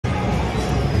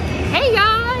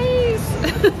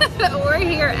We're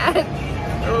here at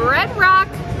Red Rock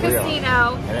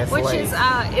Casino, which late. Is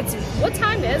it's what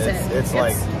time is it? It's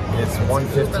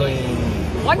 1:15.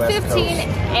 1:15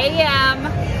 a.m.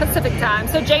 Pacific time.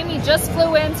 So Jamie just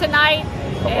flew in tonight,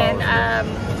 and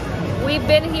we've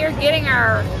been here getting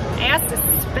our asses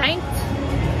spanked.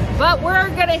 But we're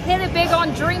gonna hit it big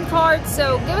on dream cards.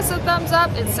 So give us a thumbs up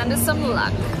and send us some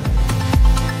luck.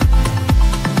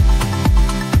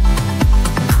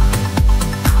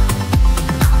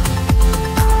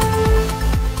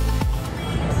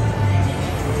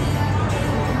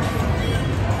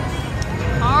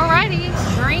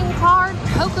 Dream card,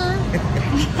 poker.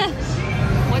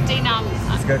 What denom?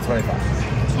 Let's go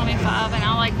 25. 25, and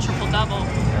I like triple double.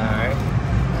 Alright.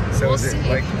 So we'll is it see.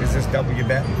 is this double your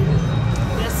bet?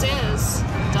 This is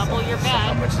double your bet. So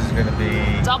how much is it gonna be?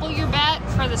 Double your bet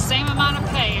for the same amount of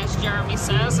pay, as Jeremy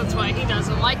says. That's why he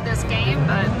doesn't like this game,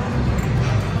 but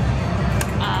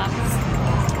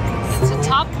it's a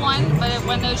top one, but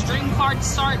when those dream cards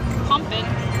start pumping,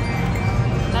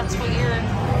 that's what you're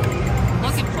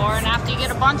looking for, and after you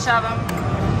get a bunch of them,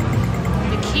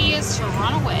 the key is to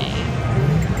run away.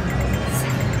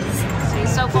 See,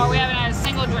 so far we haven't had a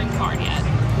single dream card yet.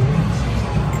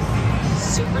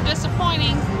 Super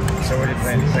disappointing. So what are you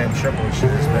playing? You playing triple? You should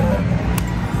have spent that.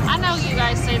 I know you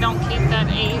guys say don't keep that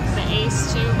the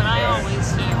ace too, but I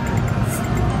always do.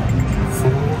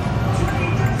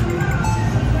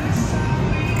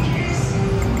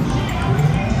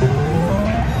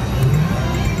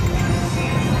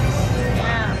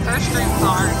 First dream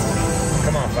card.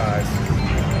 Come on, fives.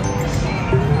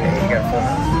 Hey, you got full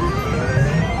house.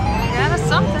 You got us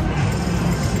something.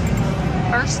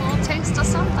 First little taste of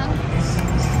something.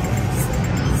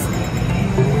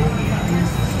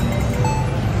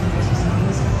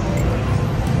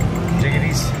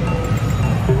 Jiggities.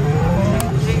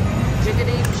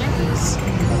 Jiggity jiggies.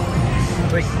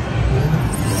 Wait.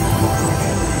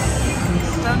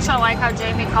 Don't you like how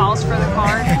Jamie calls for the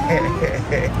card?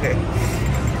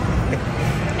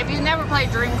 If you've never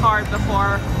played Dream Card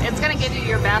before, it's going to give you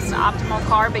your best optimal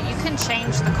card, but you can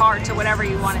change the card to whatever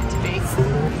you want it to be.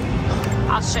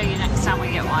 I'll show you next time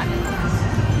we get one.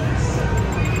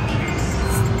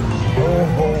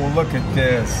 Oh, look at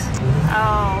this.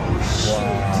 Oh, shoot.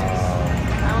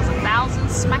 Wow. That was 1,000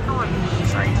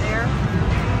 smackaroonies right there.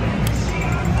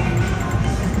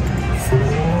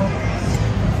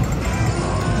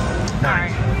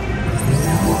 Nice.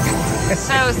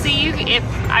 So see, if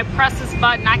I press this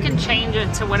button, I can change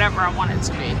it to whatever I want it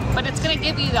to be. But it's going to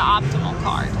give you the optimal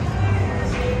card.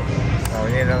 Oh,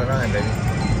 we need another 9, baby.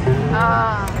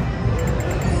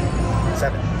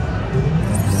 7.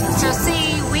 So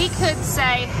see, we could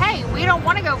say, hey, we don't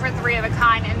want to go for 3 of a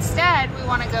kind. Instead, we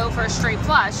want to go for a straight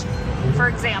flush, for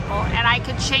example. And I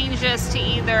could change this to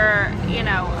either, you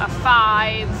know, a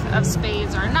 5 of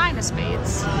spades or a 9 of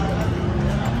spades.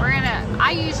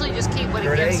 I usually just keep what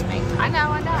it gives me. I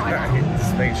know.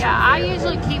 Yeah, I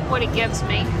usually keep what it gives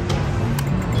me.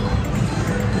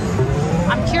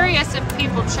 I'm curious if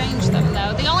people change them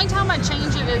though. The only time I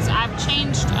change it is I've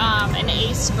changed an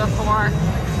ace before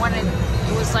when it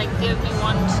was like, give me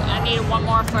one, I needed one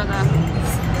more for the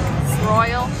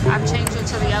royal. I've changed it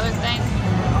to the other thing.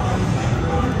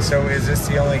 So is this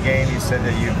the only game you said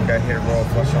that you got hit a royal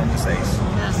flush on this ace?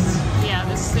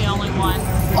 This is the only one.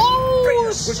 Oh!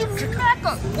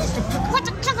 Smacker! What's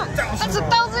a kicker? That's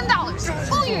 $1,000.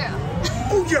 Oh yeah!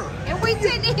 Oh yeah! And we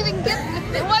didn't even get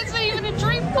it. Wasn't even a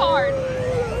dream card.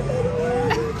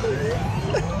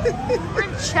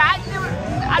 We're chatting.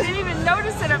 I didn't even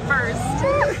notice it at first.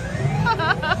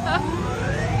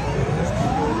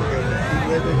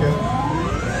 There we go.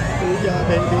 Oh yeah,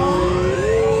 baby.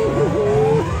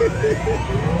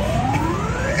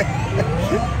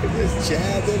 Just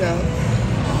jab it up.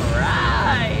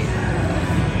 Right.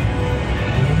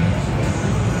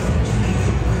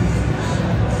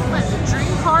 But the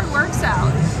dream card works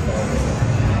out.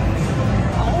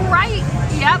 All right.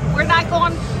 Yep, we're not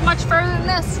going much further than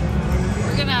this.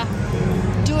 We're gonna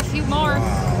do a few more.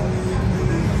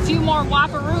 Wow. A few more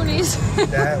whopperoonies.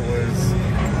 That was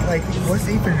like, it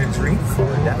wasn't even a dream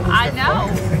card. That was I know.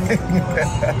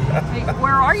 Like,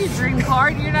 where are you, dream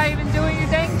card? You're not even doing your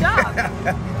dang job.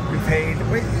 We paid.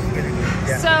 Wait.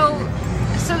 Yeah. So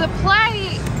the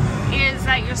play is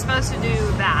that you're supposed to do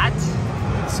that.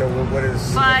 So what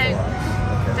is? But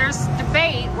there's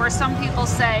debate where some people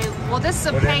say, well, this is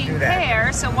a paid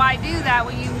pair, so why do that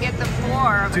when you can get the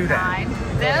 4 of a kind?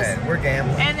 This, we're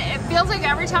gambling. And it feels like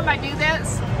every time I do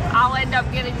this, I'll end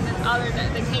up getting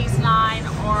the case 9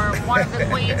 or one of the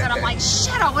queens, and I'm like,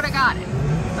 shit, I would have got it.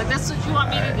 But this is what you want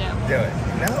me to do. Do it.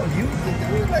 No, you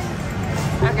like.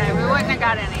 Okay, we wouldn't have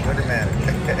got any. Wouldn't matter.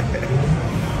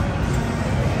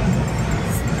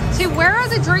 See, where are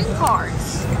the dream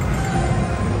cards?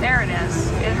 There it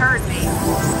is. It heard me.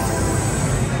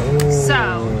 Ooh,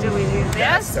 So, do we do this?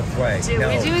 That's the play. Do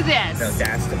we do this? No,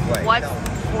 that's the play. What? No.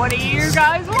 What do you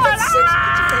guys want? Get six. Get your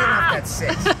hand off that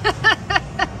six.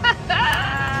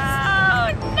 Oh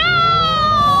no!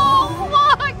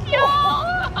 Look, y'all!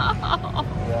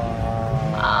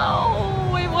 Wow.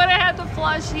 Oh, we would have had the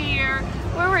flush here.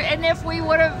 And if we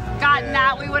would have gotten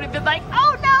that, we would have been like,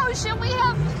 oh no, should we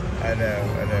have? I know.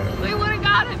 We would have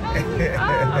got it, maybe.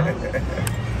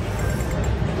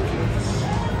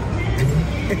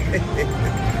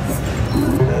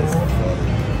 That's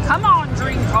funny. Come on,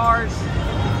 dream cards.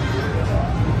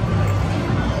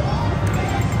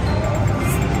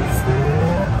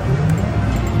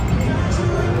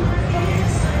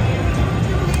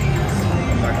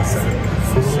 I'm not gonna send it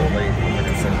so late. I'm not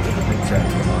gonna send it to the group chat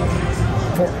tomorrow.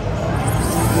 4.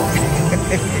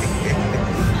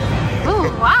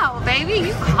 Ooh, wow, baby,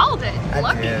 you called it.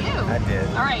 Look did. at you. I did.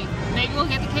 All right, maybe we'll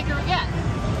get the kicker again.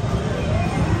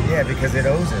 Yeah, because it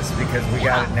owes us, because we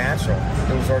got it natural.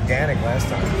 It was organic last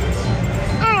time.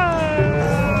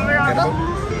 Gotta move.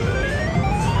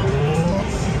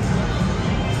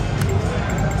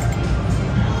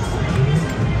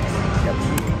 Yep.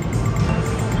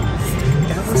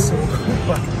 That was so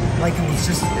cool. Like it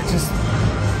just.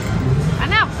 I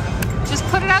know. Just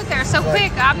put it out there so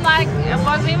quick. I'm like, I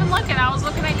wasn't even looking. I was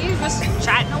looking at you, just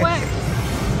chatting away.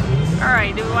 All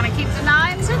right, do we want to keep the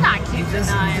 9s or not keep the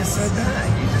 9s? You just said that.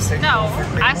 You just said no,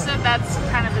 I said that's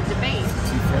kind of a debate.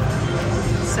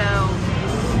 So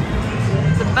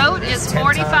the boat is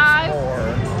 45,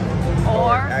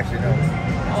 or actually no,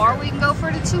 or we can go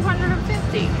for the 250. I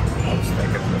was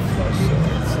thinking the flush.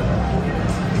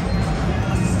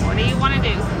 What do you want to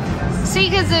do? See,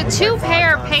 because the 2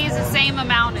 pair pays the same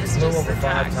amount as a little just over the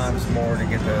 5 tax. times more to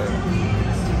get the.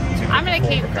 I'm gonna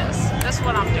keep this. That's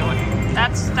what I'm doing.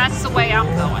 That's the way I'm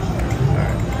going.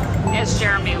 Right. As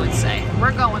Jeremy would say,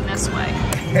 we're going this way.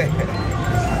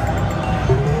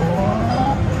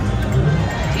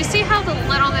 Do you see how the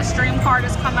little this dream card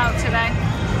has come out today?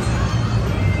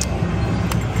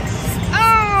 Oh!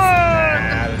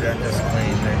 Nah, they're just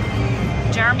clean.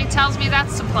 Jeremy tells me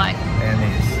that's the play. And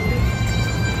these.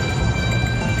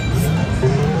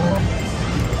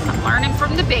 I'm learning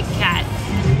from the big cat.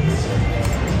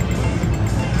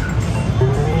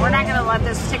 We're not going to let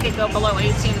this ticket go below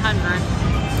 1,800.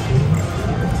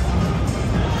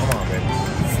 Come on, baby.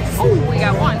 Oh, we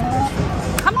got one.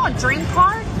 Come on, dream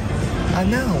card. I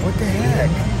know. What the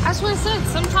heck? That's what I said.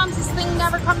 Sometimes this thing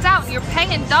never comes out. You're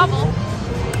paying double.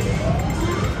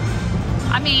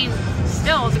 I mean,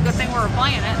 still, it's a good thing we were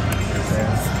playing it.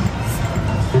 Yeah.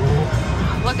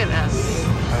 Look at this.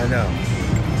 I know.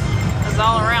 It's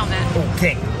all around it. Oh,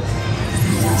 king.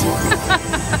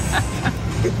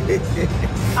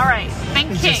 All right, think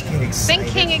He's king. just getting excited.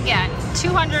 Think king again.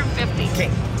 250.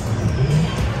 King.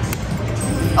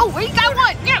 Oh, we got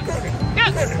one. Yes.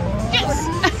 Yes. Yes.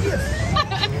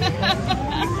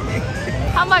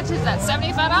 How much is that?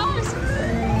 $75?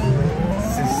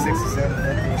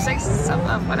 67. 6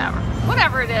 something, whatever.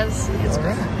 Whatever it is, it's All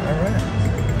good. right. All right.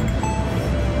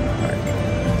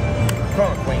 Come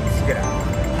on, Queens. Get out.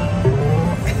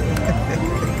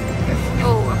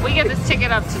 Oh, if we get this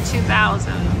ticket up to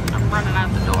 2,000, I'm running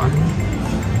out the door.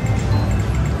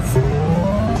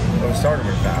 Well, we started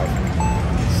with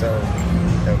 1,000, so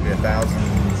that would be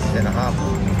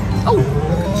 1,500. Oh, Look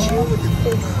at you with the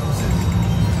full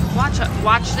houses.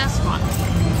 watch this one.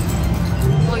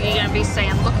 Well, you're gonna be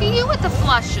saying, "Look at you with the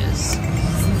flushes."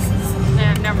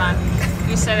 Yeah, never mind.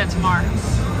 You said it tomorrow.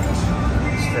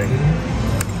 Straight.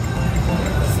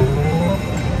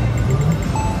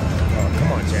 Oh,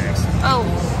 come on, Jax. Oh,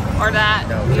 or that.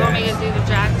 No, you want me to Jax. do the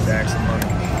jacks? Jax and money.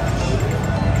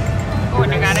 I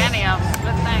wouldn't have got any of them,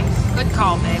 but thanks. Good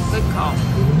call, babe. Good call.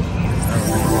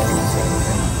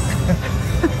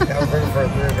 That was looking for a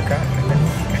 3 of a kind.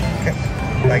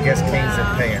 I guess Kings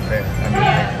are paying there.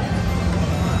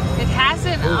 It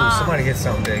hasn't. Ooh, somebody hit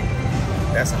something big.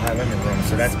 That's a high limit room,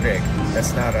 so that's big.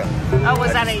 That's not a. Oh,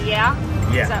 was that a yeah?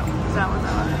 Yeah. Is that what that was?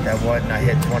 That wasn't. I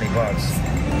hit $20.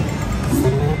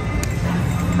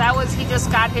 That was. He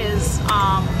just got his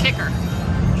kicker.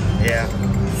 Yeah.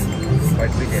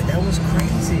 Like we did. That was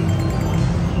crazy.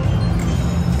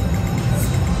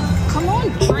 Come on,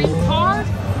 dream card.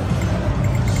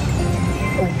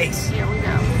 Oh, ace. Here we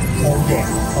go. Oh, yeah.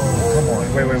 Oh, come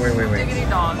on. Wait. Diggity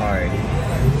dog. All right.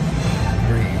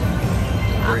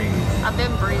 Breathe. I've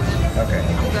been breathing. Okay.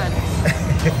 I'm good.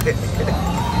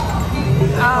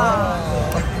 Oh.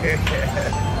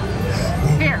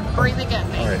 Here. Breathe again,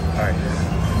 baby. All right.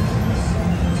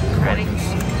 Ready?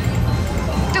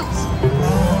 Deuce.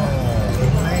 Oh,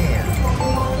 man.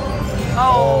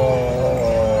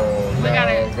 Oh. We no,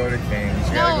 gotta go to kings.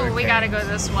 You No, we gotta kings. go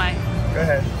this way. Go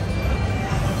ahead.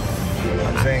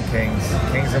 I'm saying kings.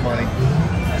 Kings of money.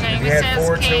 Jamie You had says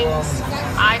 4 to kings.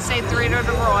 I say 3 to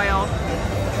the royal.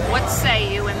 What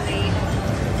say you in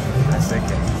I say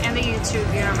kings. the YouTube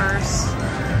universe?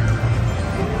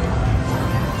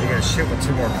 You're gonna shit with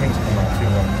 2 more kings come out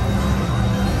too.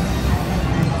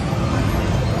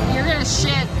 You're gonna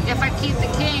shit if I keep the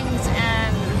kings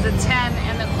and the 10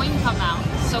 and the queen come out.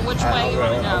 So which way you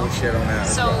want to I go? would shit on that.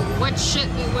 So which shit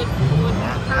would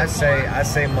occur I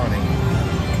say money.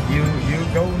 You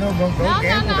go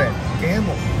gamble then.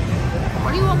 Gamble.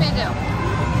 What do you want me to do?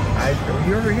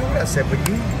 You already know what I said, but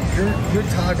you're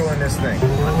toggling this thing.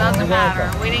 Well, it doesn't You're matter.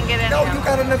 welcome. We didn't get any. No, you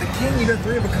got another king. You got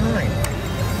 3 of a kind.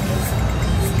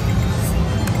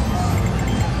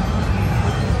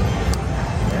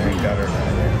 Yeah, you got her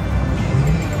right there.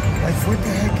 Like, what the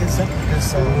heck is up with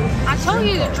this? I told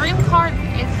you the dream card.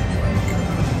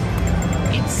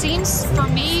 It seems for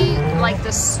me like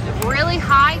the really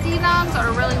high denoms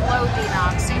or really low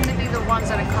denoms seem to be the ones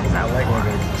that it comes out. I like when I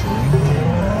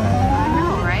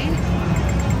know, right?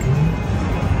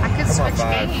 I could switch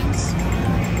games.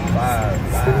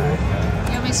 5.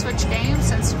 You want me to switch games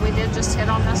since we did just hit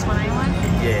on this one anyway?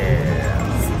 Yeah.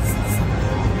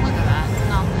 Look at that.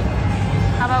 Nothing.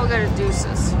 How about we go to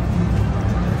deuces?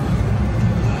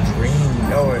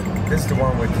 No, this is the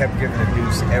one we kept giving a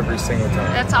deuce every single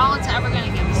time. That's all it's ever going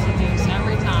to give us the deuce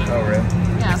every time. Oh, really?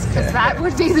 Yes, because that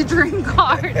would be the dream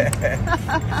card.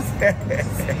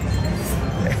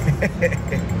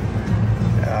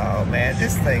 Oh, man,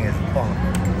 this thing is fun.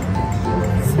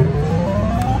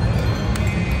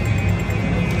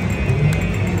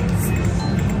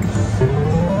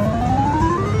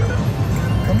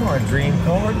 Come on, dream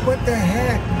card. What the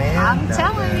heck, man? I'm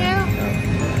telling you.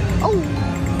 Oh.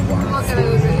 Look at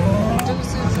those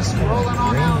deuces just rolling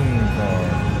on out.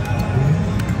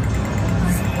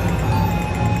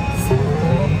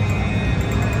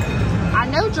 I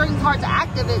know dream card's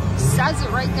active. It says it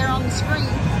right there on the screen.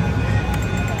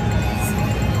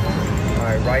 All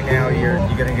right, right now you're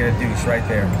gonna get a deuce right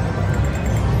there.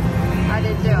 I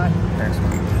didn't do it. Next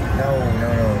one. No.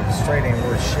 Straight ain't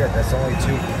worth shit. That's only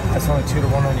 2. That's only 2 to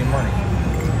 1 on your money.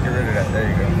 Get rid of that. There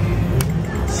you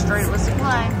go. Straight was the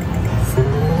play.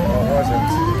 Well, it wasn't.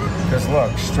 Because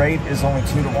look, straight is only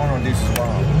 2 to 1 on deuce as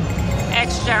well.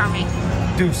 X Jeremy.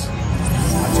 Deuce. I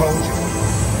told you.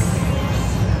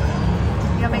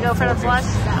 You want me to go for the flush?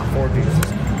 No. 4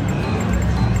 deuces.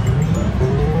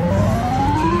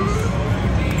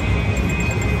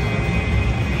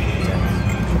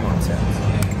 Come on, tens.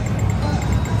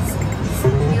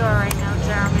 You are right now,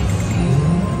 Jeremy.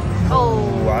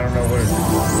 Oh. I don't know what it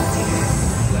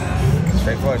is.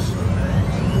 Straight flush.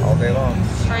 All day long.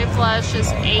 Straight flush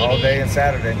is 80. All day and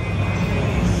Saturday.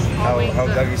 All week. How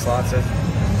Dougie Slot says.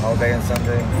 All day and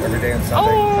Sunday. Every day and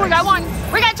Sunday. Oh, we got 1.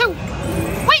 We got 2. We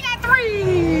got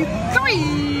 3.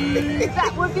 3.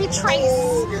 That would be Trace.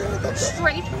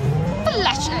 Straight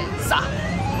flushes.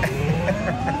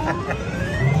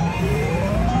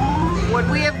 Would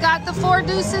we have got the 4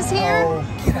 deuces here? Oh,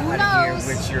 get Who out knows?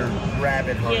 of here with your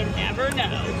rabbit hunt. You never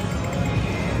know.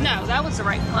 No, that was the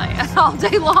right play all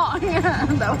day long.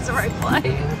 That was the right play.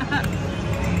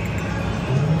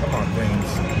 Come on,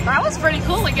 Queens. That was pretty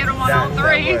cool to get them on all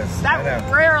 3. That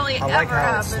rarely I like ever how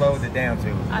happens. it slowed it down to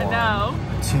I 1, know.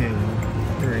 2,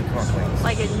 3. Come on, Queens.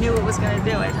 Like it knew it was going to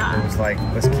do it, It huh? was like,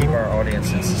 let's keep our audience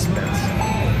in suspense.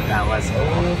 That was cool.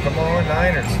 Oh, come on,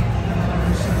 Niners.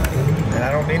 And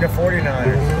I don't mean the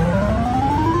 49ers.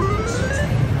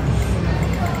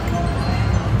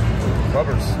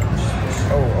 Clubbers.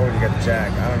 Oh, you got the jack.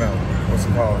 I don't know. What's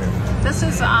it called here? This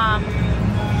is,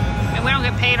 and we don't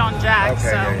get paid on Jack, Okay, so.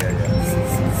 yeah.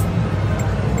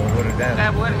 Well, what it down? I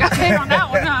would have got paid on that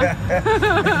one, huh?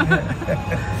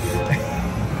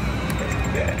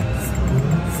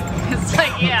 It's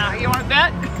like, yeah, you want to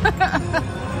bet?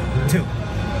 2.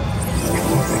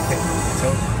 So,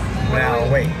 now,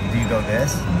 wait. Do you go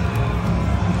this?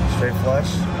 Straight flush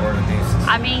or the deuces?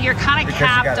 I mean, you're kind of Because you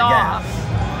capped got a gap. off.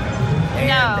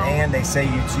 And they say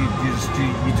you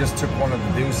just took one of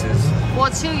the deuces. Well,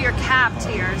 2, you're capped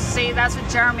here. See, that's what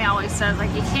Jeremy always says.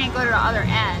 Like, you can't go to the other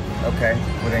end. Okay,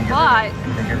 well then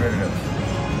get rid of it.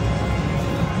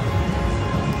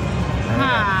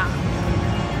 Huh.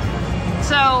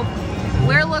 So,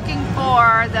 we're looking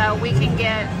for we can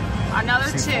get another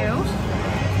 2.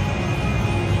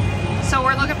 So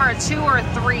we're looking for a 2 or a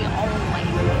 3 only.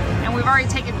 And we we've already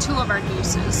taken 2 of our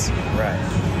deuces. Right.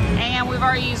 And we've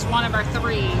already used 1 of our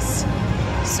 3s.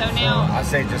 So now... I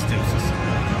say just deuces.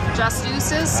 Just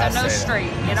deuces? So no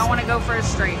straight. You don't want to go for a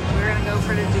straight. We're going to go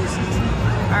for the deuces.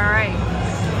 All right.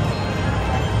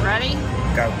 Ready?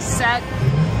 Go. Set.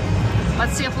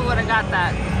 Let's see if we would have got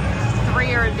that.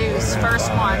 3 or a deuce.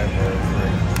 First one.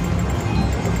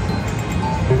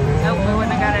 Nope, we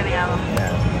wouldn't have got any of them.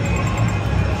 Yeah.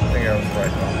 I think I was right.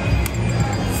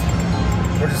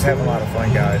 We're just having a lot of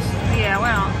fun, guys. Yeah,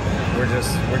 well. We're just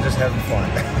having fun.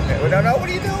 We don't know. What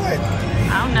are you doing?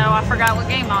 I don't know. I forgot what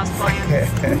game I was playing.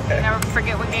 You never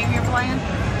forget what game you're playing?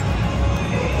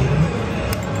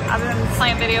 I've been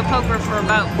playing video poker for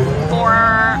about 4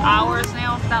 hours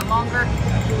now, if not longer.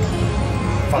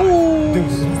 5.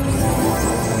 Deuce.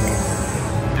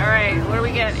 All right, what do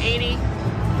we get? 80?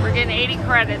 We're getting 80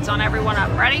 credits on every one up.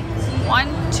 Ready? 1,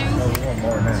 2. Oh, we want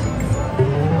more than that.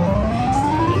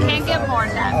 You can't get more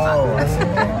than that. Oh, I see.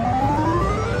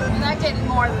 You're not getting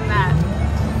more than that.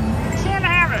 You can't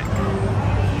have it.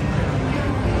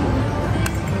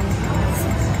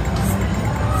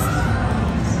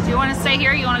 Do you want to stay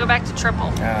here or you want to go back to triple?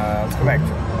 Let's go back to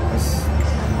it.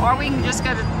 Or we can just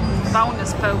go to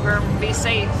bonus poker and be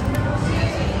safe.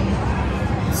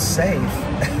 Safe?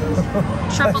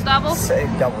 Triple double? Safe,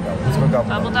 double double. Let's go double double.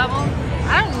 Double double?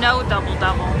 I don't know double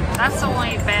double. That's the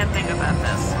only bad thing about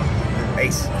this.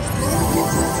 Ace.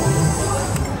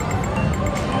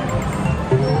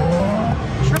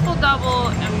 Triple double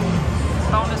and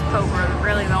bonus poker are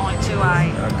really the only 2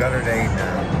 I got it 8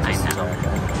 now. I know.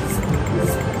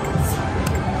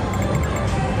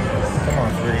 Come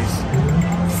on, threes.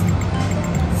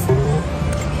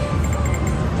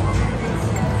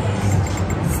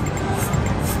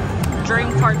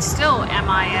 Dream card still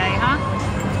MIA, huh?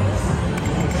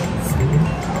 It's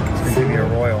gonna give you a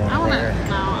royal in I wanna, there.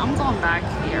 no, I'm going back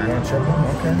here. You want triple?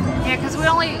 Okay. Yeah, because we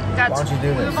only got, Why don't you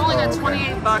do this? we've only got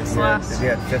 28 bucks left. If you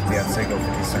had 50, I'd say go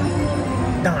 50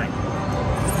 cents. 9. I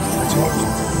told you.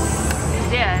 You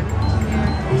did.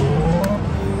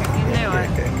 You knew it.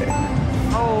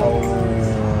 Oh.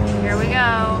 Here we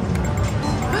go.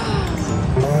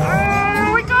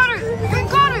 Oh, we got it! We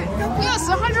got it! Yes,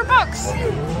 100 bucks!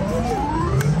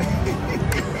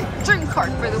 Dream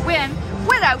card for the win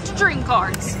without dream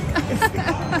cards. You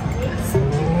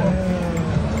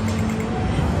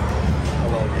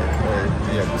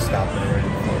have to stop it already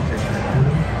before it takes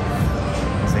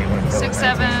it. So you want to 6,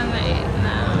 7, 8,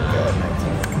 no.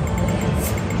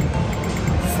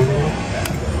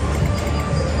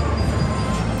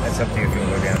 That's up to you if you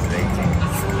want to go down to the 18.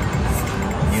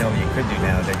 You know what you could do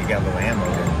now that you got a little ammo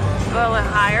there. A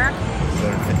little higher? Go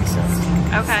to 50 cents.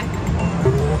 Okay.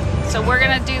 So we're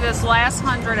gonna do this last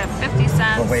 100 at 50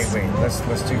 cents. Well, wait. Let's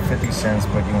do 50 cents,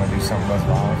 but you want to do something less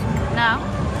volatile? No.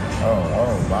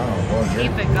 Oh, wow. Well,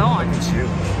 Keep it going. Look at you.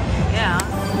 Yeah.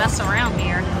 Mess around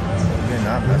here. You're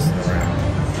not messing around.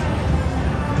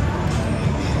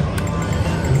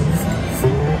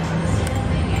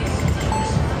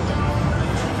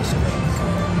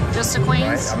 Just a queens?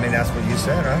 Right? I mean, that's what you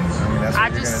said, right? I mean, that's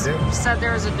what you're going to do. I just said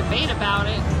there was a debate about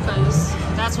it because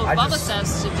that's what Bubba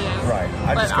says to do. Right.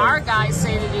 But our guys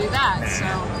say to do that, so.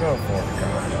 Go for it,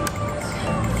 come on.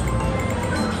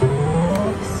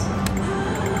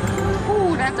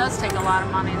 Ooh, that does take a lot of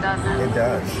money, doesn't it? It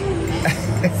does.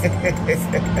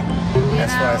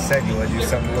 That's why I said you would do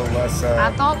something a little less.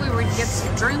 I thought we would get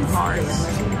some dream cards,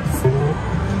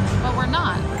 but we're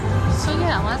not. So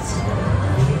yeah, let's.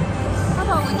 How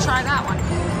about we try that one?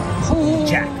 Ooh.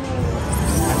 Jack. I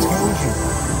told you.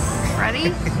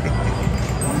 Ready?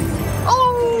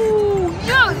 Oh,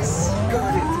 yes!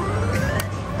 Got it.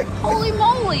 Holy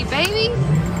moly, baby!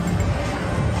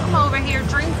 I'm over here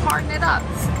dream carding it up.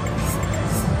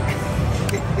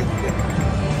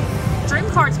 Dream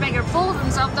cards make a fool of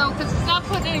himself though, because he's not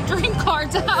putting any dream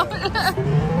cards out.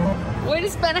 We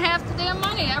just spent half the damn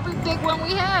money. Every big one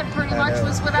we had pretty much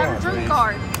was without a dream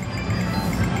card. We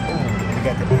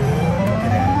got the.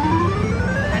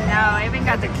 I know, I even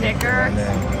got the kicker.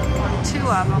 On 2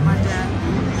 of them I did.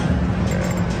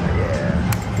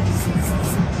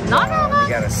 Yeah. None of them? You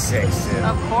got a 6 too.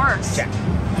 Of course. Jack.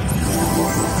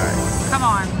 Alright. Come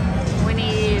on. We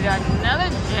need another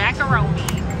jackaroni.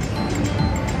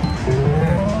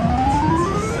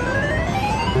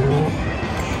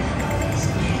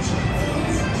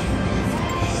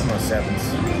 Come on, 7s.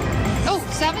 Oh,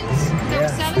 7s? There were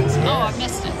 7s? Yeah. Oh, I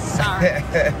missed it. Sorry.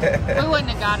 We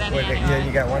wouldn't have got any anyway. Yeah,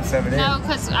 you got 1 7 in. No,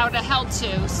 because I would have held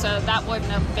 2, so that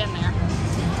wouldn't have been there.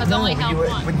 Because I only held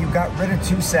 1. When you got rid of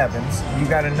 2 7s, you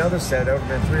got another set over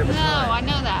there 3 of a No, kind. I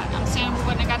know that. I'm saying we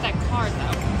wouldn't have got that card,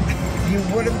 though. You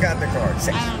would have got the card.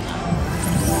 6. I don't know.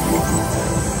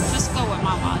 Just go with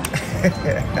my logic.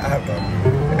 I love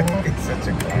you. It's such a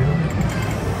clown.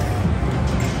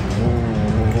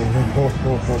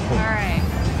 Alright.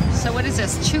 So what is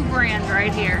this? $2 grand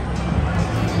right here.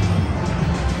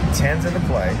 10's in the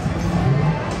play.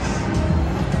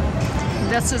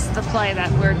 This is the play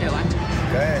that we're doing.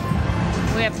 Go ahead.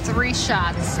 We have 3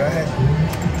 shots. Go ahead.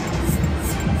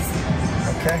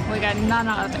 Okay. We got none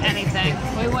of anything.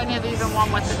 We wouldn't have even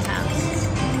won with the 10s.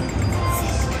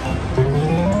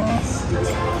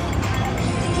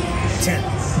 10.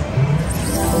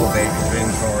 Oh, baby,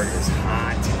 green card is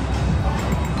hot.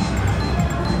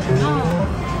 No.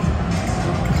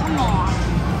 Come on.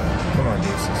 Come on,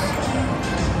 deuces.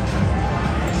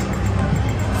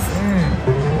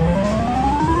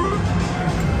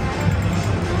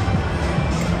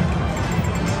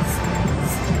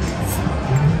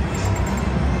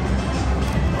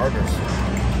 Markers.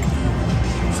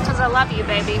 It's because I love you,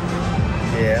 baby.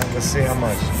 Yeah, let's see how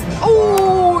much.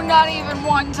 Oh, not even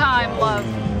one time, love.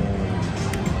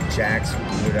 Jacks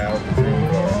without the green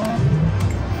card.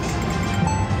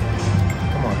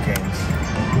 Come on, kings.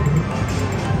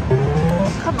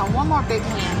 Come on, one more big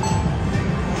hand.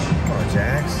 Come on,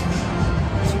 jacks.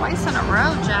 Twice in a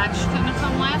row, Jack. She couldn't have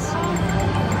come last time.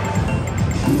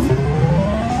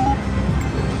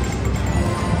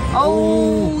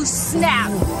 Oh,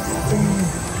 snap.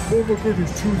 Oh my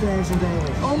goodness,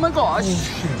 $2,000. Oh my gosh. Oh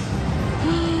shit.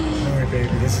 Alright,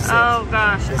 baby, this is Oh it.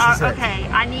 gosh. This is it. Okay,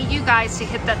 I need you guys to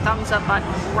hit that thumbs up button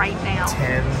right now.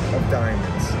 10 of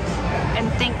diamonds.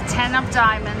 And think 10 of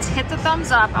diamonds. Hit the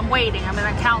thumbs up. I'm waiting. I'm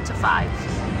going to count to 5.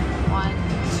 1,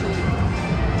 2, 3,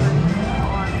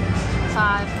 4,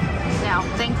 5. Now,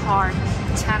 think hard.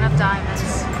 10 of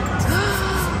diamonds.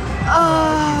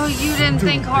 Oh, you didn't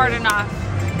think hard enough.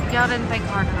 Y'all didn't think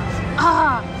hard enough.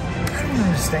 Ah. I don't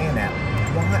understand that.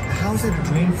 Why? How's it a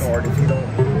green card if you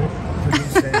don't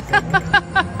produce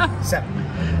anything? 7.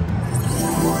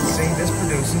 See, this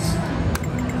produces.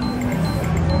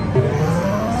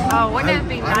 Oh, wouldn't it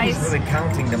be I nice was really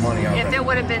counting the money already. if it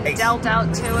would have been Ace. dealt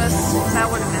out to us? That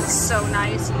would have been so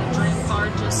nice. And the dream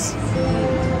card just.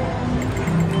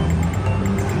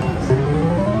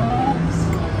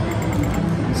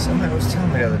 Somebody was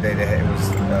telling me the other day that it was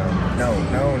no.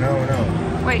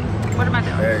 Wait, what am I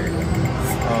doing? There you go.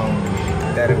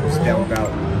 That it was dealt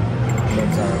out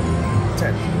one time.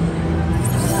 10.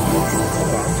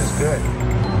 Oh, I'm just good.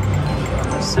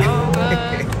 So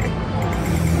good.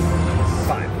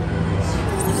 5.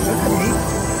 Look at me,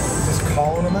 just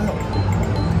calling them out.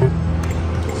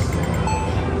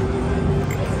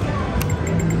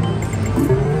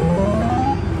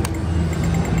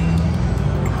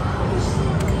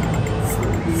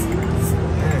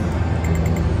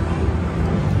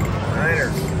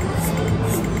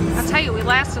 I'll tell you, we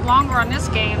lasted longer on this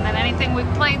game than anything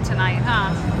we've played tonight,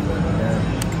 huh? Yeah.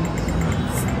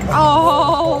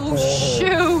 Oh,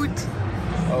 shoot!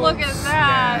 Oh, Look at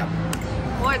that!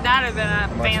 snap. Would that have been a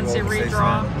How much fancy roll to say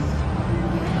redraw? snap?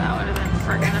 That would have been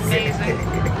freaking amazing.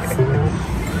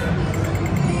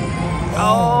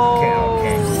 Oh!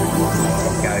 Okay.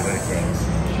 Gotta go to Kings.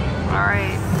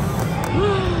 Alright.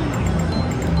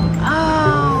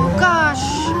 Oh, gosh!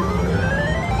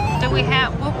 Did we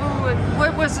have,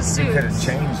 what was the suit? You could have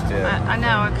changed it. I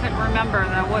know, I couldn't remember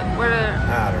that. Where did,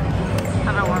 I don't know.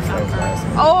 I don't remember. Classic.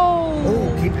 Oh!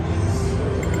 Oh, keep it.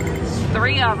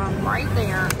 3 of them right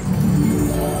there.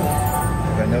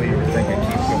 I know you were thinking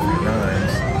keep going with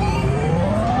 9s.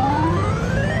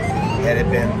 Had it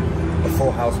been a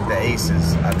full house with the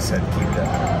aces, I'd have said keep that.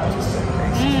 Just like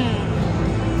aces.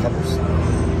 Clubbers.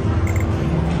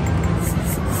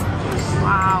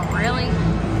 Wow, really?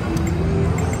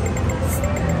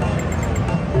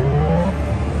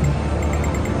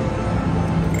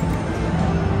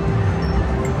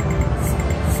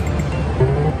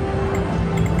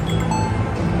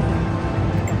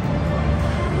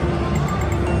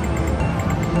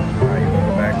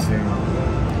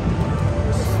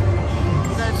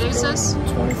 Deuces?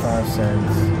 25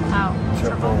 cents. Oh,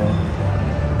 triple.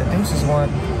 The deuces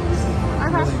want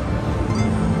really.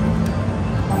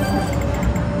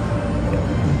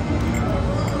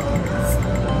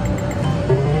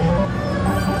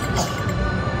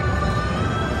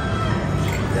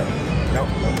 Nope.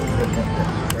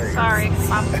 Sorry.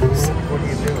 What are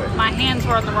you doing? My hands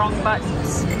were on the wrong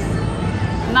buttons.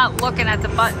 I'm not looking at the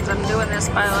buttons. I'm doing this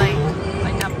by like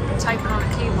I'm typing on a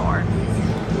keyboard.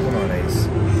 Come on, Ace.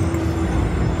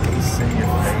 Ace in your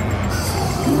face.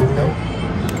 Nope.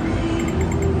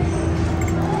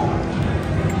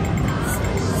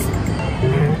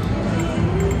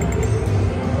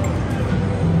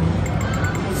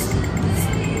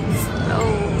 Oh,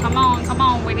 come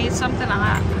on.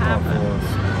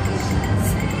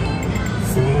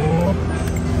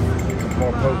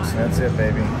 more pokes. That's it,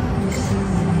 baby.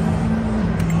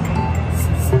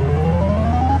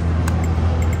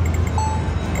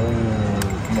 Oh,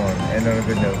 come on. End on a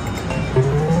good note.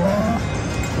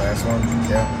 Last one.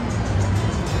 Yeah.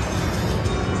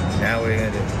 Now what are you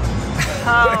gonna do?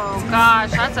 Oh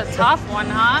gosh, that's a tough one,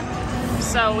 huh?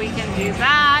 So we can do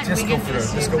that. Just we go can for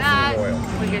just the, just do go that. for the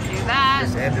royal. We could do that.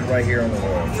 Just end it right here on the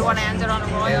royal. You want to end it on a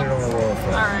royal? End it on the royal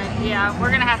flush. All right, yeah,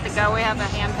 we're gonna have to go. We have a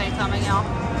hand pay coming, y'all.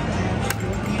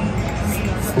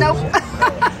 Nope.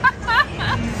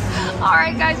 All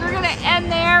right, guys, we're gonna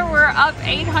end there. We're up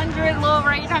 $800, a little over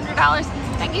 $800.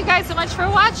 Thank you guys so much for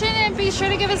watching, and be sure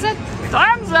to give us a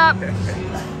thumbs up.